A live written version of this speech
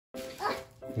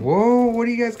Whoa, what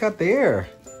do you guys got there?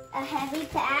 A heavy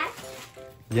pack.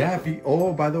 Yeah,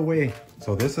 oh, by the way,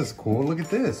 so this is cool. Look at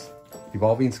this.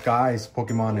 Evolving Skies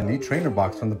Pokemon Elite Trainer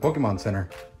Box from the Pokemon Center.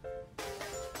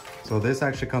 So this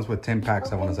actually comes with 10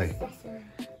 packs, I want to say.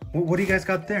 What do you guys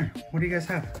got there? What do you guys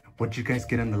have? What did you guys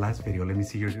get in the last video? Let me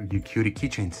see your cutie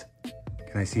keychains.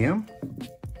 Can I see them?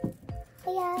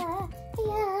 Yeah,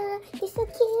 they're so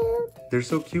cute. They're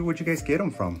so cute. Where'd you guys get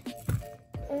them from?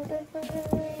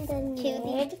 The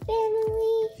Nerd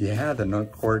family. Yeah, the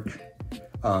Nerdcork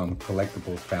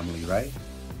collectibles family, right?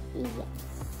 Yes.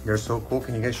 They're so cool.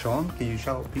 Can you guys show them? Can you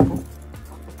show people?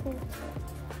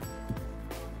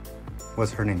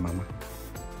 What's her name, Mama?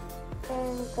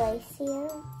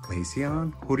 Glaceon.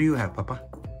 Glaceon? Who do you have, Papa?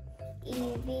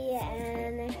 Eevee,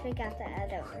 and I forgot the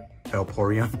other one.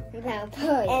 Vaporeon.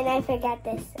 Vaporeon. And I forgot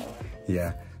this one.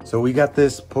 Yeah. So we got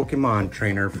this Pokemon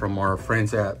trainer from our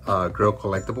friends at Grill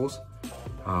Collectibles.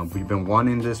 We've been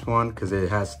wanting this one because it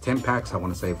has 10 packs, I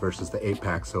want to say, versus the 8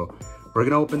 packs. So we're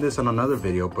going to open this on another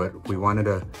video, but we wanted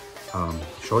to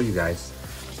show you guys.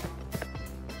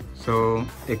 So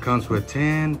it comes with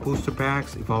 10 booster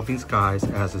packs, Evolving Skies,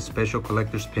 as a special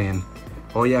collector's pin.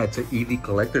 Oh yeah, it's an Eevee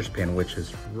collector's pin, which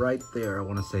is right there. I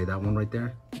want to say that one right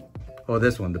there. Oh,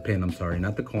 this one, the pin, I'm sorry.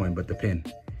 Not the coin, but the pin.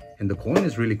 And the coin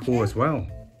is really cool as well.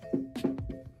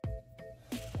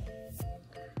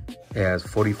 It has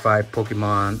 45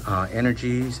 Pokemon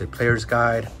energies, a player's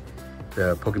guide,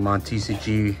 the Pokemon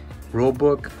TCG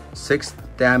rulebook, 6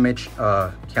 damage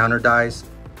counter dice,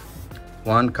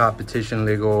 1 competition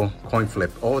legal coin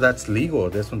flip. Oh, that's legal.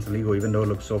 This one's legal, even though it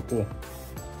looks so cool.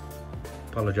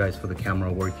 Apologize for the camera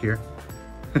work here.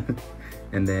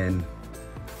 And then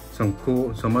some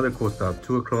other cool stuff.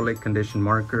 2 acrylic condition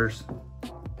markers.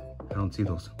 I don't see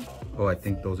those. Oh, I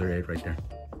think those are it right there.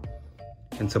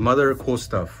 And some other cool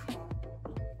stuff.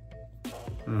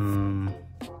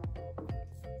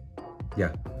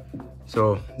 Yeah.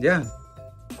 So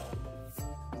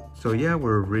yeah,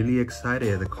 we're really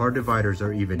excited. The card dividers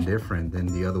are even different than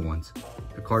the other ones.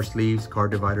 The card sleeves,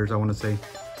 card dividers, I want to say.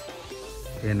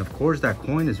 And of course, that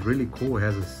coin is really cool. It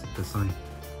has the sign.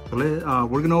 So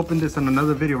we're gonna open this on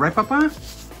another video, right, Papa?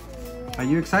 Yeah. Are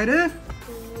you excited?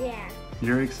 Yeah.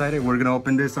 You're excited? We're gonna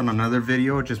open this on another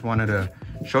video. Just wanted to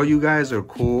show you guys a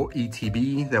cool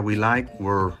ETB that we like.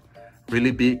 We're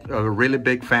really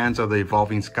big fans of the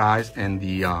Evolving Skies and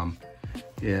the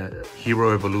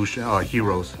Hero Evolution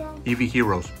Heroes, Eevee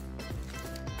Heroes.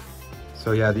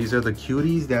 So yeah, these are the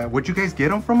cuties that. Where'd you guys get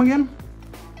them from again?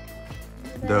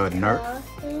 The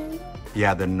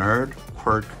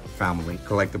Nerdcork family,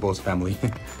 collectibles family.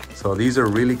 So these are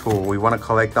really cool. We want to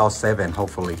collect all 7,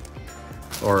 hopefully,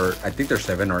 or I think there's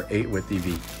 7 or 8 with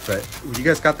Eevee. But you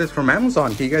guys got this from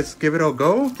Amazon. Can you guys give it a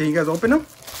go? Can you guys open them?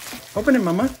 Open it,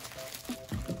 Mama.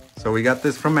 So we got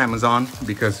this from Amazon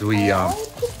because we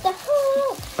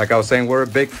like I was saying, we're a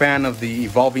big fan of the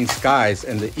Evolving Skies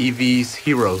and the Eevee's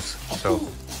Heroes.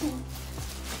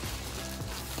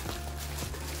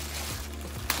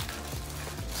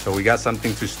 So we got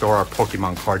something to store our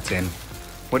Pokemon cards in.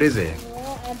 What is it?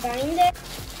 A binder.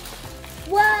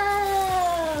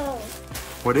 Whoa!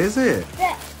 What is it?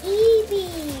 The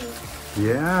Eevee.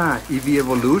 Yeah, Eevee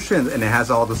Evolution, and it has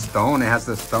all the stone. It has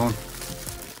the stone.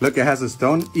 Look, it has a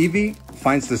stone. Eevee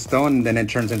finds the stone, and then it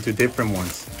turns into different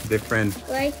ones.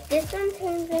 Like this one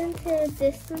turns into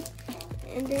this one,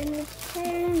 and then it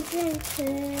turns into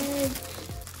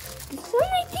this one,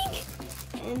 I think.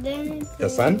 And then the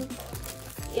sun?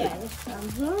 Yeah, the sun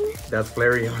one. That's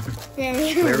Flareon.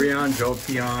 Flareon,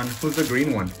 Jolteon. Who's the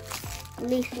green one?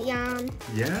 Leafeon.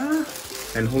 Yeah.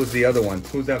 And who's the other one?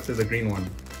 Who's after the green one?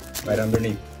 Right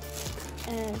underneath.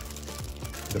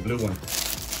 The blue one.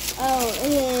 Oh,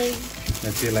 it is.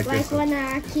 Let's see it like this. Like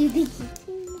one cutie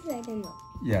kitties, I don't know.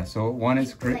 Yeah, so one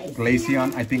is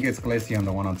Glaceon. I think it's Glaceon,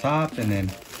 the one on top, and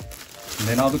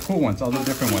then all the cool ones, all the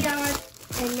different ones.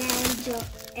 And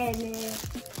then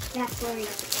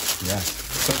Vaporeon. Yeah.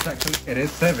 So it's actually, it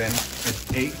is 7.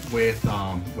 It's 8 with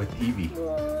Eevee.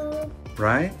 Whoa.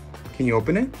 Right? Can you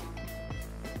open it?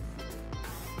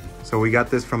 So we got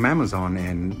this from Amazon,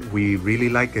 and we really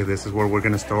like it. This is where we're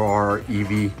gonna store our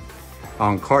Eevee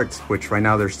cards, which right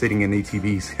now they're sitting in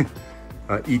ETBs.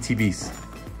 ETBs.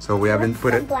 So we haven't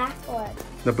put it. The black one.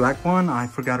 The black one? I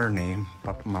forgot her name.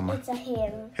 Papa, Mama. It's a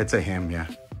him. It's a him, yeah.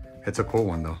 It's a cool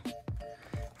one though.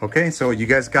 Okay, so you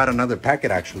guys got another packet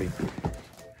actually.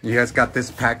 You guys got this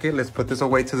packet. Let's put this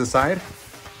away to the side.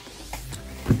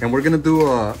 And we're gonna do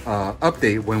a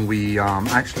update when we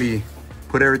actually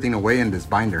put everything away in this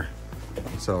binder.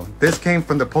 So this came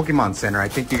from the Pokemon Center. I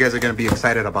think you guys are gonna be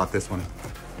excited about this one.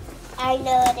 I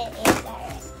know what it is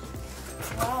already.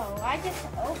 Whoa, I just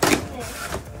opened it.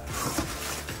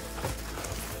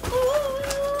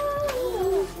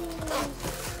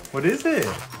 What is it?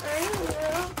 I don't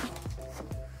know.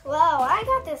 Wow, I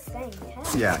got this thing.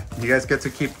 Yeah, you guys get to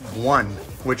keep one.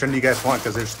 Which one do you guys want?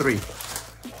 Because there's 3.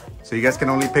 So you guys can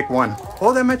only pick one.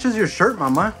 Oh, that matches your shirt,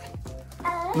 Mama.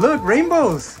 Look,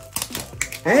 rainbows.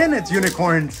 And it's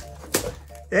unicorns.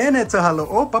 And it's a hello.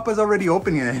 Oh, Papa's already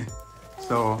opening it.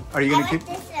 So, are you going to keep?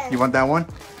 You want that one?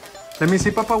 Let me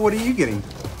see, Papa. What are you getting?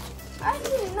 I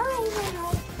didn't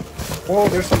know. Oh,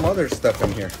 there's some other stuff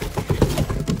in here.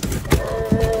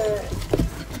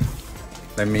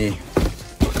 Let me.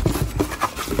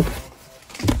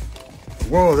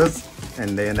 Whoa,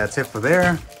 and then that's it for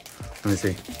there. Let me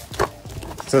see.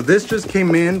 So this just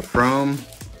came in from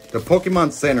the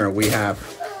Pokemon Center. We have.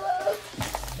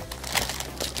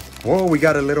 Whoa, we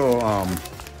got a little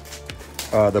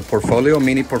the portfolio,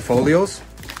 mini portfolios,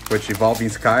 which Evolving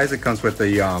Skies. It comes with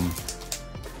the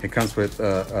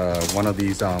one of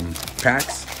these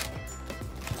packs.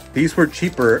 These were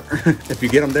cheaper if you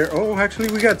get them there. Oh, actually,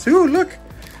 we got 2. Look.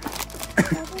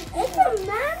 It's a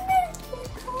magnet.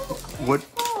 What?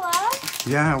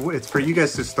 Yeah, it's for you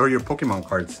guys to store your Pokemon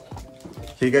cards.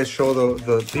 Can you guys show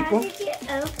the people? How did you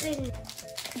open?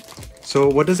 So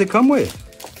what does it come with?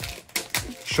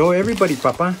 Show everybody,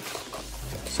 Papa.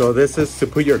 So this is to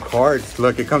put your cards.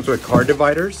 Look, it comes with card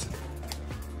dividers.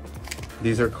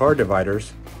 These are card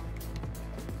dividers.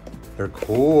 They're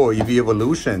cool, EV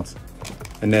Evolutions.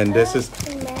 And then this is...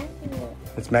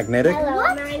 It's magnetic?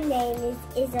 Hello, my name is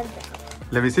Isabel.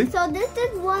 Let me see. So this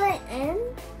is what I am?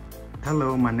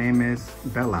 Hello, my name is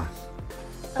Bella.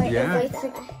 Or Yeah.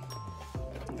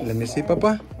 Let me see,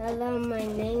 Papa. Hello, my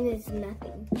name is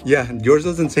nothing. Yeah, yours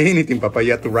doesn't say anything, Papa.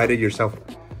 You have to write it yourself.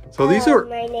 So these are...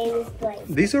 My name is Blake.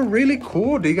 These are really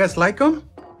cool. Do you guys like them?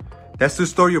 That's to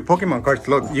store your Pokemon cards.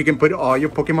 Look, you can put all your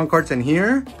Pokemon cards in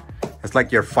here. It's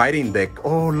like your fighting deck.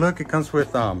 Oh, look, it comes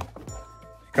with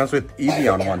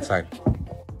Eevee on one side.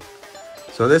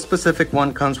 So this specific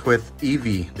one comes with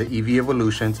Eevee, the Eevee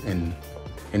Evolutions in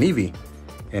Eevee.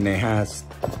 And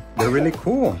they're really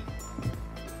cool.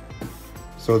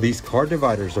 So these card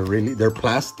dividers are they're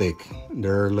plastic.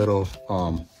 They're little,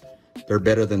 they're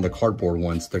better than the cardboard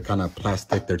ones. They're kind of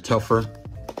plastic, they're tougher.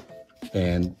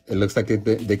 And it looks like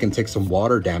they can take some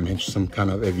water damage,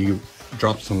 if you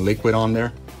drop some liquid on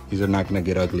there, these are not gonna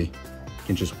get ugly. You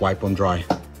can just wipe them dry.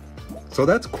 So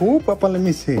that's cool, Papa. Let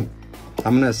me see.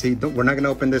 I'm gonna see. We're not gonna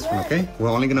open this one, okay? We're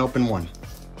only gonna open one.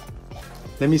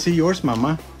 Let me see yours,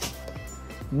 Mama.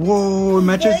 Whoa, it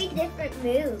matches. Very different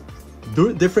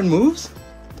moves. Different moves?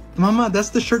 Mama, that's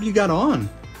the shirt you got on.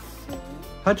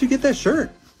 How'd you get that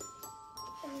shirt?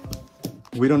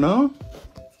 We don't know?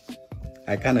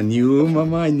 I kind of knew,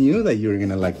 Mama. I knew that you were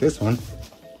gonna like this one.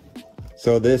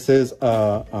 So this is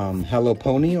Hello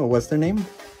Pony, or what's their name?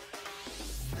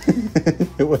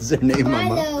 What's their name,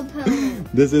 Mama? Hello Pony.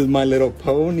 This is My Little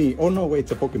Pony. Oh no, wait,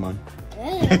 it's a Pokemon.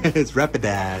 It's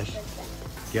Rapidash.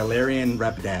 Galarian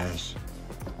Rapidash.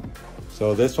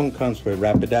 So this one comes with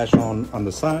Rapidash on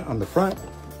the side, on the front.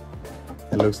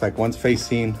 It looks like one's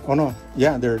facing. Oh no,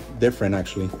 yeah, they're different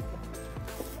actually.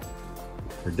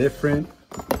 They're different.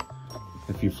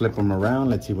 If you flip them around,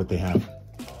 let's see what they have.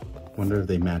 Wonder if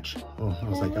they match. Oh, I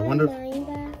was like, I wonder.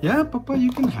 Yeah, Papa,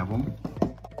 you can have them.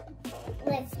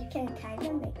 Let's, you can kind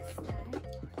of make stars.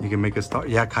 You can make a star?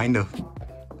 Yeah, kind of.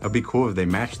 That'd be cool if they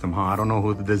matched them, huh? I don't know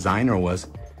who the designer was.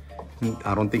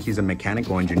 I don't think he's a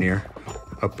mechanical engineer,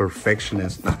 a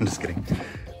perfectionist. No, I'm just kidding.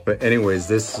 But anyways,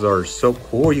 these are so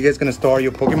cool. You guys gonna store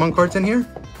your Pokemon cards in here?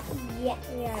 Yeah.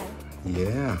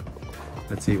 Yeah.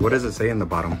 Let's see, what does it say in the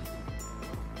bottom?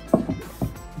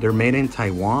 They're made in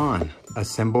Taiwan,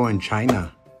 assembled in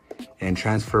China, and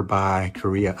transferred by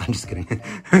Korea. I'm just kidding.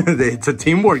 It's a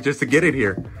teamwork just to get it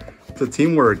here. It's a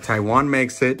teamwork. Taiwan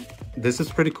makes it. This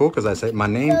is pretty cool because I said my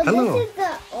name. So hello. This is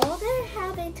the older,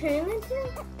 how they turn into?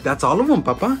 That's all of them,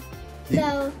 Papa.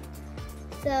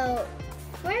 So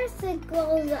where's it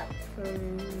goes up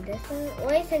from this one?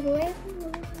 Where's it?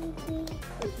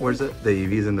 Where's it? The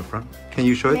EV's in the front. Can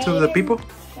you show it to the people?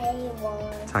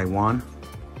 Taiwan.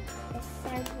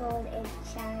 Assembled in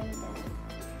China.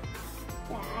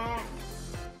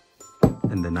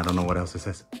 And then I don't know what else it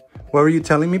says. What were you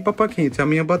telling me, Papa? Can you tell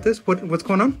me about this? What's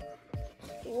going on?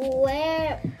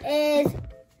 Where is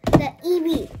the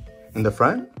EV? In the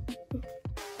front?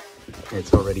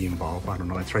 It's already involved. I don't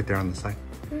know. It's right there on the side.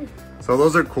 So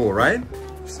those are cool, right?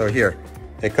 So here,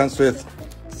 it comes with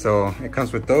those. It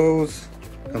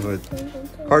comes with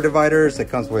card dividers. It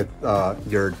comes with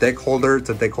your deck holder. It's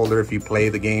a deck holder if you play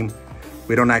the game.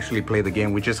 We don't actually play the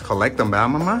game. We just collect them,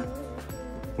 Mama?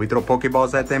 We throw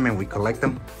Pokeballs at them and we collect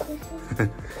them.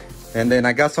 And then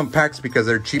I got some packs because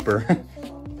they're cheaper.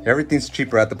 Everything's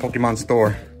cheaper at the Pokemon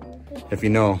store, if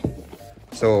you know.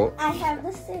 So I have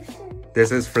the section.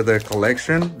 This is for the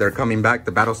collection. They're coming back.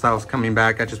 The battle style's coming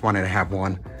back. I just wanted to have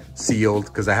one sealed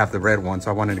because I have the red one. So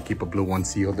I wanted to keep a blue one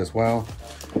sealed as well.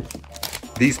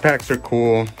 These packs are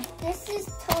cool. This is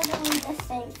totally the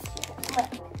same.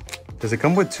 Look. Does it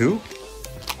come with two?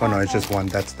 Oh no, it's just one.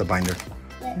 That's the binder.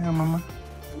 Look. Yeah, mama.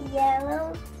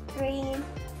 Yellow, green,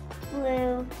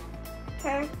 blue,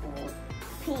 purple,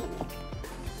 pink.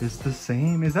 It's the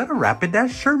same. Is that a Rapidash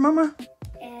shirt, mama?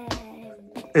 And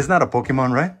It's not a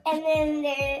Pokemon, right?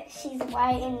 then she's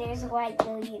white and there's a white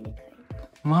little unicorn.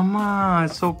 Mama,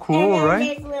 it's so cool, and then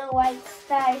right? there's little white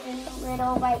stars and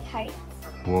little white hearts.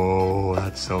 Whoa,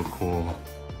 that's so cool.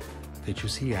 Did you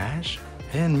see Ash?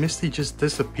 And Misty just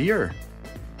disappeared.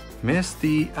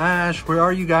 Misty, Ash, where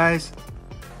are you guys?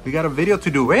 We got a video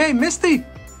to do. Hey, Misty,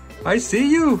 I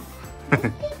see you. Misty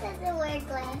doesn't wear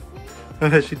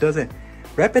glasses. She doesn't.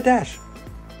 Rapidash.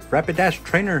 Rapidash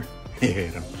trainer.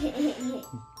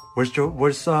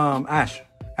 Where's Ash?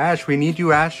 Ash, we need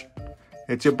you, Ash.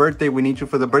 It's your birthday. We need you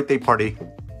for the birthday party.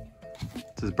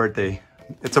 It's his birthday.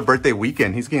 It's a birthday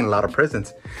weekend. He's getting a lot of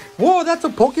presents. Whoa, that's a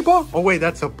Pokeball? Oh wait,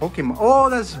 that's a Pokemon. Oh,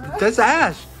 that's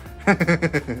Ash.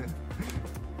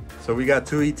 So we got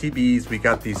two ETBs. We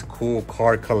got these cool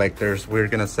card collectors. We're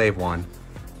gonna save one.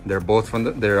 They're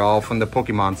all from the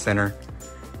Pokemon Center.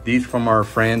 These from our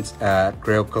friends at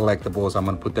Grail Collectibles. I'm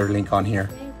gonna put their link on here.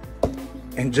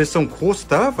 And just some cool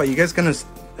stuff. Are you guys gonna?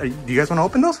 Do you guys wanna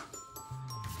open those?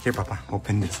 Here, Papa,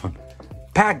 open this one.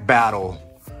 Pack battle.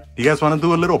 Do you guys wanna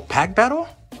do a little pack battle?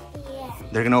 Yeah.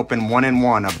 They're gonna open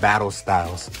 1-in-1 of battle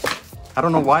styles. I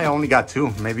don't know why I only got two.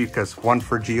 Maybe because one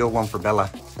for Gio, one for Bella.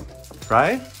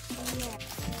 Right?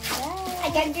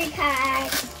 I got a green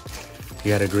card.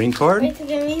 You had a green card? It's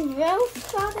gonna be real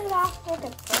started off with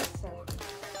the first one.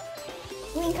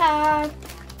 Green card.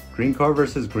 Green card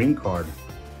versus green card.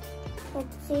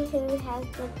 Let's see who has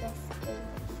the best green.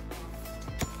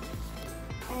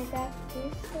 I got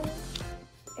this one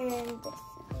and this one.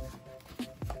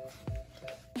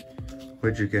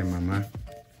 What'd you get, Mama?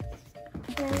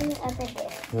 One over here.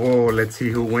 Whoa, let's see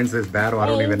who wins this battle. I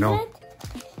don't even know.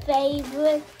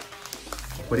 Favorite.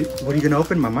 What are you gonna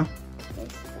open, Mama?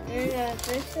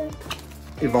 This one.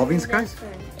 Evolving Skies?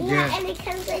 Yeah, and it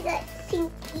comes like a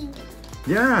pinky.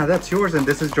 Yeah, that's yours, and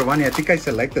this is Giovanni. I think I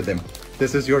selected them.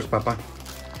 This is yours, Papa.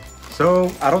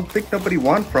 So, I don't think nobody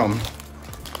won from.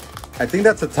 I think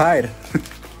that's a tied.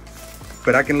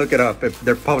 But I can look it up.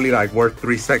 They're probably like worth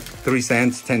 3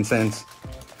 cents, 10 cents.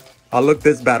 I'll look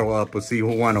this battle up. We'll see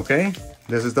who won, okay?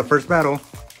 This is the first battle.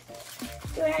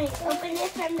 Right, open it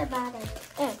from the bottom.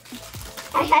 Oh.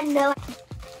 I had no...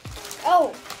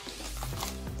 Oh!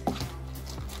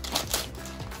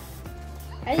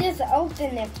 I just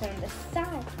opened it from the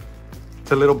side.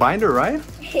 It's a little binder, right?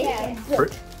 Yeah.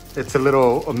 It's a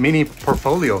little mini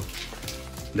portfolio.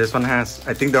 This one has,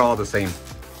 I think they're all the same.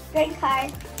 Green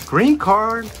card. Green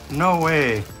card? No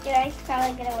way. Did I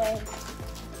probably get away?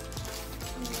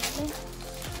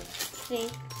 See.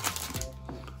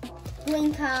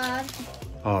 Green card.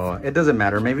 Oh, it doesn't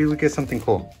matter. Maybe we get something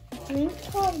cool. Green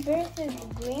card versus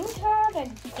green card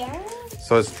again?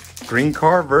 So it's green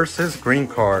card versus green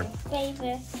card.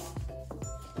 Favorite.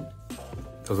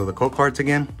 Those are the code cards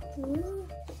again.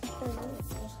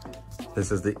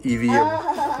 This is the EV.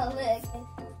 Oh, look.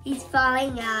 He's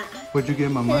falling out. What'd you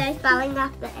get, Mama? He's falling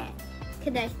off the edge.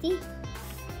 Can I see?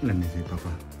 Let me see,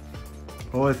 Papa.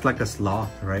 Oh, it's like a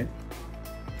sloth, right?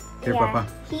 Here, Yeah, Papa.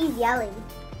 he's yelling.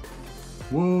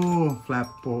 Whoa,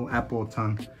 flapple apple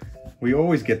tongue. We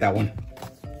always get that one.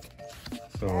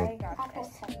 So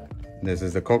this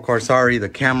is the code card. Sorry, the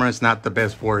camera is not the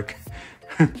best work.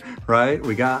 Right?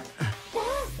 We got.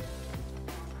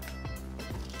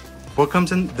 What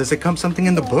comes in? Does it come something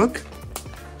in the book?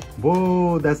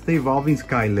 Whoa, that's the Evolving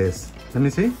Sky list. Let me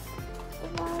see.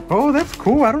 Oh, that's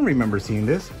cool. I don't remember seeing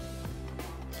this.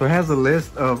 So it has a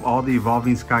list of all the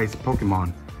Evolving Skies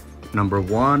Pokemon. Number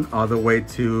 1 all the way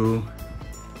to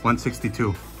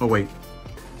 162. Oh, wait.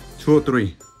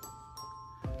 203.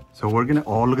 So we're gonna,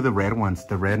 oh, look at the red ones.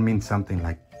 The red means something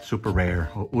like super rare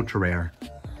or ultra rare.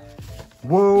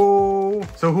 Whoa.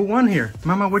 So who won here?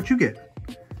 Mama, what'd you get?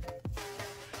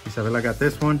 Isabella got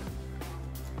this one.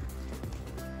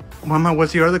 Mama,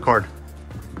 what's your other card?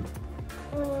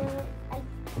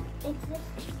 It's this.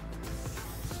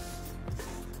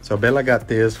 So Bella got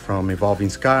this from Evolving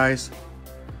Skies.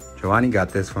 Giovanni got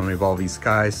this from Evolving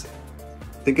Skies.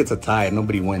 I think it's a tie.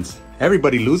 Nobody wins.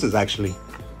 Everybody loses, actually.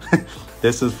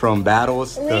 This is from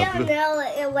battles. We don't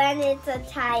know when it's a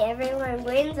tie. Everyone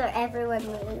wins or everyone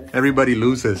loses. Everybody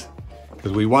loses.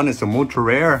 Because we wanted some ultra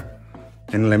rare.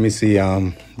 And let me see.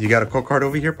 You got a code card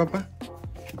over here, Papa?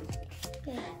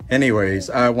 Yeah. Anyways,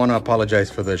 I want to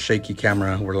apologize for the shaky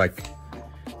camera. We're like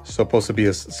supposed to be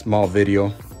a small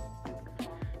video.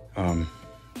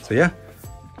 So yeah.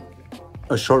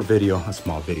 A short video, a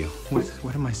small video.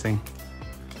 What am I saying?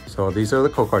 So these are the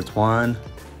code cards. 1,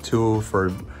 2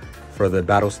 for the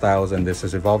battle styles, and this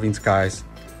is Evolving Skies.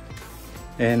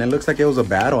 And it looks like it was a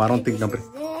battle. I don't think nobody.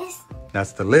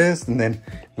 That's the list. And then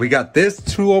we got this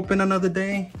to open another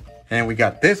day, and we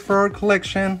got this for our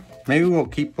collection. Maybe we'll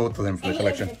keep both of them for the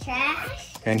collection. Here's the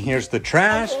trash. And here's the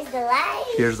trash. And here's the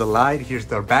light. Here's the light. Here's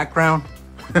the background.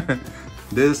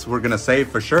 This we're gonna save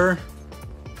for sure.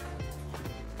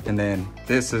 And then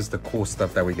this is the cool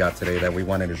stuff that we got today that we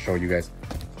wanted to show you guys.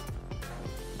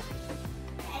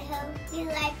 I hope you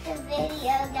like the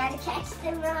video. Gotta catch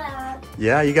them all.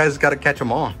 Yeah, you guys gotta catch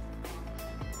them all.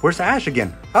 Where's Ash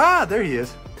again? Ah, there he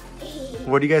is.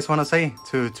 What do you guys want to say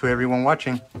to everyone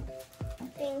watching?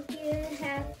 Thank you and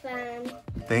have fun.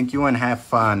 Thank you and have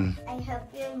fun. I hope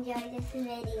you enjoy this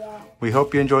video. We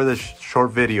hope you enjoy this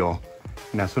short video.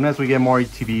 And as soon as we get more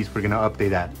ETVs, we're gonna update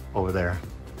that over there.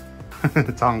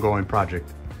 It's an ongoing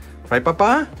project. Right,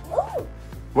 Papa? Ooh.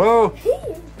 Whoa!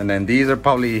 And then these are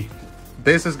probably,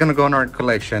 this is gonna go in our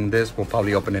collection. This we'll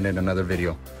probably open it in another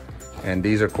video. And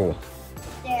these are cool.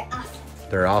 They're awesome.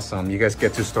 They're awesome. You guys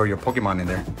get to store your Pokemon in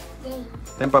there. Yay.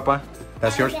 Then, Papa?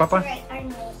 That's yours, Papa? Write our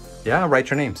names. Yeah,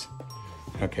 write your names.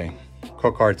 Okay.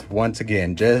 Code cards once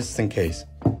again, just in case.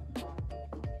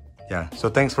 Yeah, so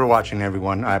thanks for watching,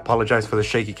 everyone. I apologize for the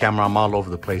shaky camera. I'm all over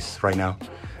the place right now.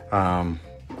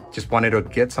 Just wanted to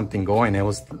get something going. It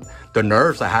was the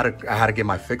nerves. I had to get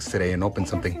my fix today and open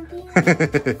something.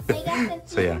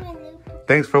 So yeah,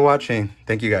 thanks for watching.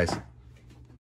 Thank you guys.